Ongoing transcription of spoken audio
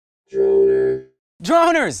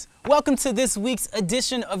Droners, welcome to this week's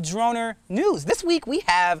edition of Droner News. This week we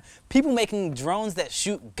have people making drones that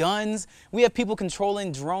shoot guns. We have people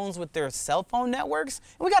controlling drones with their cell phone networks.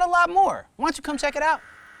 And we got a lot more. Why don't you come check it out?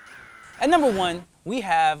 At number one, we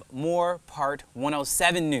have more Part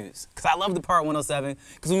 107 news. Because I love the Part 107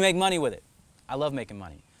 because we make money with it. I love making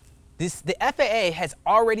money. The FAA has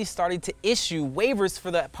already started to issue waivers for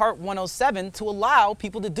the Part 107 to allow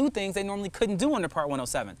people to do things they normally couldn't do under Part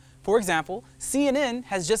 107. For example, CNN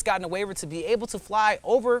has just gotten a waiver to be able to fly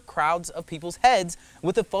over crowds of people's heads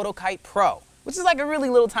with the Photokite Pro, which is like a really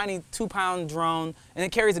little tiny 2-pound drone, and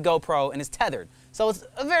it carries a GoPro and is tethered. So it's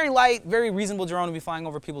a very light, very reasonable drone to be flying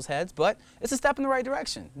over people's heads, but it's a step in the right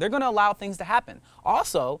direction. They're going to allow things to happen.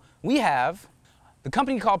 Also, we have the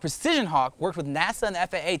company called Precision Hawk worked with NASA and the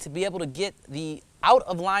FAA to be able to get the out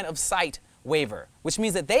of line of sight waiver, which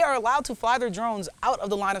means that they are allowed to fly their drones out of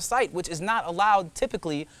the line of sight, which is not allowed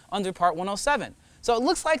typically under Part 107. So it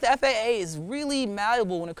looks like the FAA is really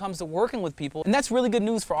malleable when it comes to working with people, and that's really good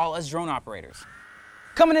news for all us drone operators.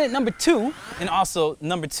 Coming in at number two, and also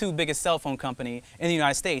number two biggest cell phone company in the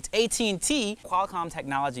United States, AT&T, Qualcomm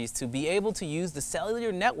Technologies, to be able to use the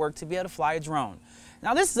cellular network to be able to fly a drone.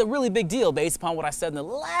 Now this is a really big deal based upon what I said in the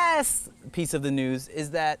last piece of the news, is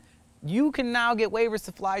that you can now get waivers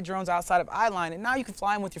to fly drones outside of I-line, and now you can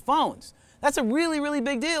fly them with your phones. That's a really, really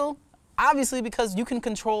big deal, obviously, because you can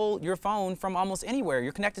control your phone from almost anywhere.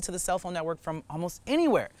 You're connected to the cell phone network from almost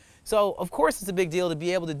anywhere. So, of course, it's a big deal to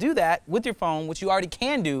be able to do that with your phone, which you already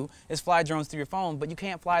can do, is fly drones through your phone, but you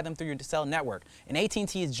can't fly them through your cell network. And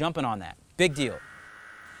AT&T is jumping on that. Big deal.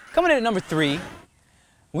 Coming in at number three,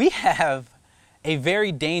 we have a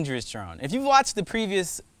very dangerous drone. If you've watched the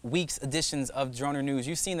previous week's editions of Droner News,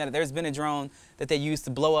 you've seen that there's been a drone that they used to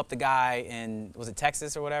blow up the guy in, was it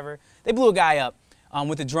Texas or whatever? They blew a guy up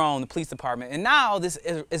with a drone, the police department. And now this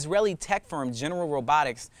Israeli tech firm, General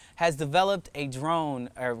Robotics, has developed a drone,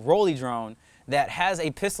 a rolly drone, that has a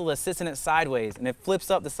pistol that sits in it sideways, and it flips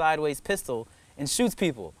up the sideways pistol and shoots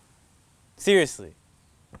people. Seriously.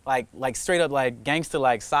 Like straight up like gangster,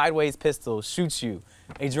 like sideways pistol shoots you.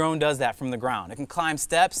 A drone does that from the ground. It can climb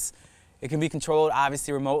steps, it can be controlled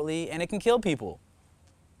obviously remotely, and it can kill people.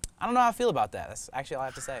 I don't know how I feel about that. That's actually all I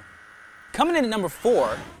have to say. Coming in at number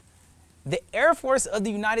four, the Air Force of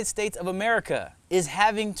the United States of America is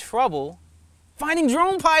having trouble finding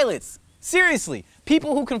drone pilots. Seriously,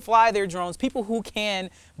 people who can fly their drones, people who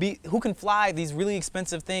can fly these really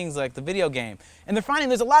expensive things like the video game. And they're finding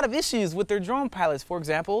there's a lot of issues with their drone pilots. For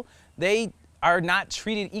example, they are not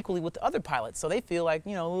treated equally with the other pilots. So they feel like,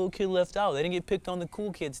 you know, a little kid left out. They didn't get picked on the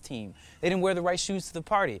cool kids team. They didn't wear the right shoes to the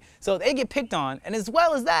party. So they get picked on, and as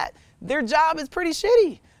well as that, their job is pretty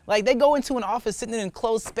shitty. Like, they go into an office sitting in an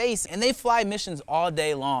enclosed space, and they fly missions all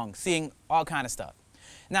day long, seeing all kind of stuff.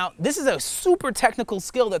 Now, this is a super technical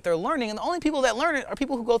skill that they're learning, and the only people that learn it are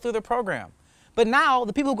people who go through their program. But now,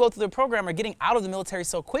 the people who go through their program are getting out of the military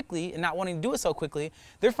so quickly and not wanting to do it so quickly,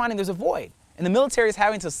 they're finding there's a void. And the military is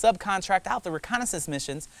having to subcontract out the reconnaissance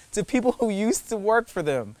missions to people who used to work for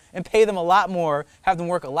them and pay them a lot more, have them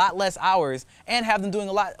work a lot less hours, and have them doing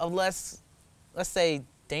a lot of less, let's say,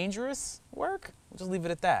 dangerous work. We'll just leave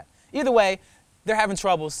it at that. Either way, they're having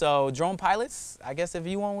trouble, so drone pilots, I guess if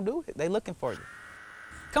you won't do it, they're looking for you.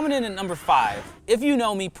 Coming in at number five, if you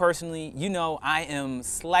know me personally, you know I am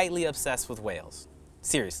slightly obsessed with whales.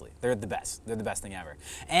 Seriously, they're the best. They're the best thing ever.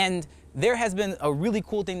 And there has been a really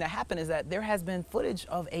cool thing that happened, is that there has been footage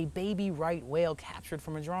of a baby right whale captured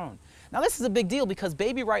from a drone. Now this is a big deal because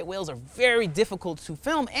baby right whales are very difficult to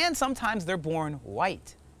film, and sometimes they're born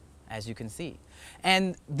white, as you can see.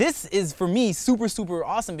 And this is, for me, super, super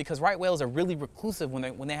awesome because right whales are really reclusive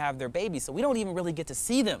when they have their babies, so we don't even really get to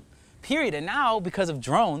see them. Period. And now, because of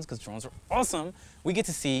drones, because drones are awesome, we get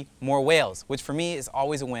to see more whales, which for me is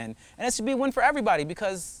always a win. And it should be a win for everybody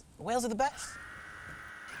because whales are the best.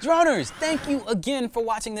 Droners, thank you again for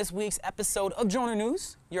watching this week's episode of Droner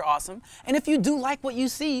News. You're awesome. And if you do like what you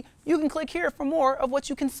see, you can click here for more of what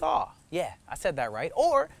you can saw. Yeah, I said that right.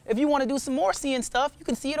 Or if you want to do some more seeing stuff, you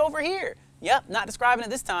can see it over here. Yep, not describing it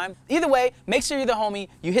this time. Either way, make sure you're the homie,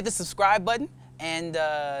 you hit the subscribe button, and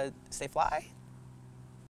stay fly.